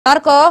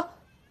कोणार्क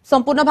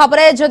संपूर्ण भाव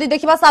में जदि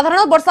देखा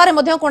साधारण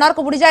वर्षा कोणार्क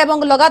बुड़ी जाए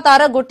और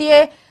लगातार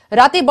गोटे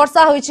राति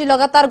वर्षा होइछि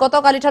लगातार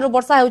गतकाली ठारू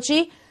वर्षा होइछि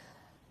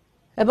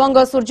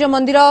एवं सूर्य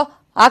मंदिर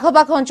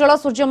आखपाख अंचल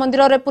सूर्य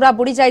मंदिर रे पूरा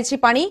बुड़ी जाइछि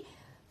पानी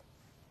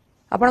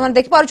आपण माने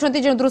देखि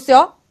पारुछंती जे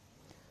दृश्य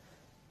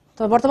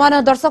तो वर्तमान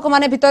दर्शक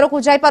माने भीतर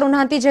को जाई पारु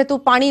नांती जेतु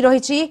पानी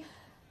रहिछि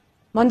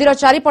मंदिर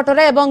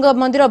चारिपटरे एवं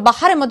मंदिर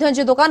बाहर मध्य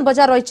जे दुकान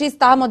बाजार रहिछि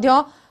ता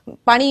मध्य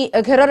पानी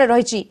घेर रे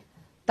रहिछि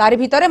तारी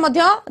भितरे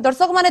मध्य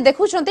दर्शक माने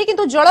देखुछंती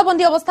किंतु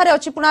जलबंदी अवस्था रे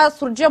अछि पुना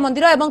सूर्य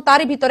मंदिर एवं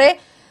तारी भितरे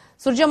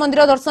सूर्य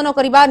मंदिर दर्शन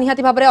करबा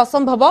निहाती भाबरे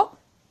असंभव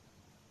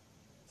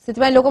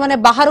सेति लोक माने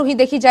बाहरु ही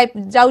देखि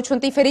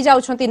जाउछंती फेरी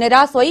जाउछंती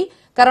निराश होई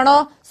कारण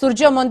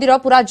सूर्य मंदिर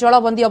पूरा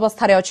जलबंदी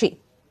अवस्था रे अछि।